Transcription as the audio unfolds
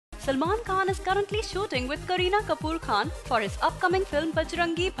Salman Khan is currently shooting with Kareena Kapoor Khan for his upcoming film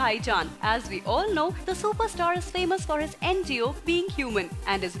Bajrangi Bhaijaan. As we all know, the superstar is famous for his NGO Being Human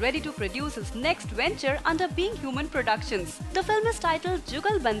and is ready to produce his next venture under Being Human Productions. The film is titled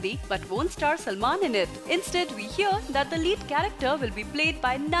Jugal Bandi but won't star Salman in it. Instead, we hear that the lead character will be played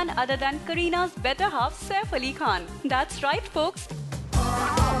by none other than Kareena's better half Saif Ali Khan. That's right, folks.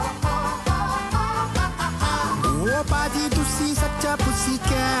 Oh, Paji, to see such a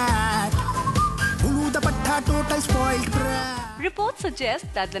pussycat. Ulu the patta total spoiled brat. Reports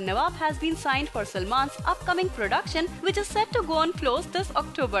suggest that the Nawab has been signed for Salman's upcoming production, which is set to go on floors this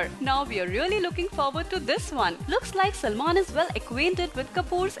October. Now we are really looking forward to this one. Looks like Salman is well acquainted with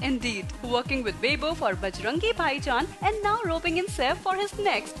Kapoors indeed, working with Bebo for Bajrangi Bhaijaan and now roping in Saif for his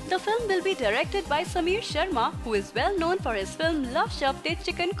next. The film will be directed by Sameer Sharma, who is well known for his film Love Shabde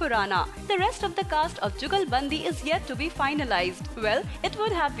Chicken Kurana. The rest of the cast of Jugal Bandi is yet to be finalized. Well, it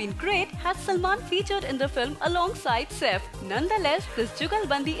would have been great had Salman featured in the film alongside Saif. Nonetheless, this Jugal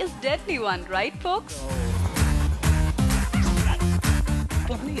Bandi is deadly one, right, folks?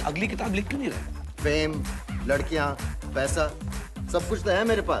 तो अपनी अगली किताब लिख क्यों नहीं रहे? Fame, लड़कियां, पैसा, सब कुछ तो है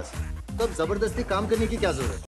मेरे पास। तो अब जबरदस्ती काम करने की क्या जरूरत?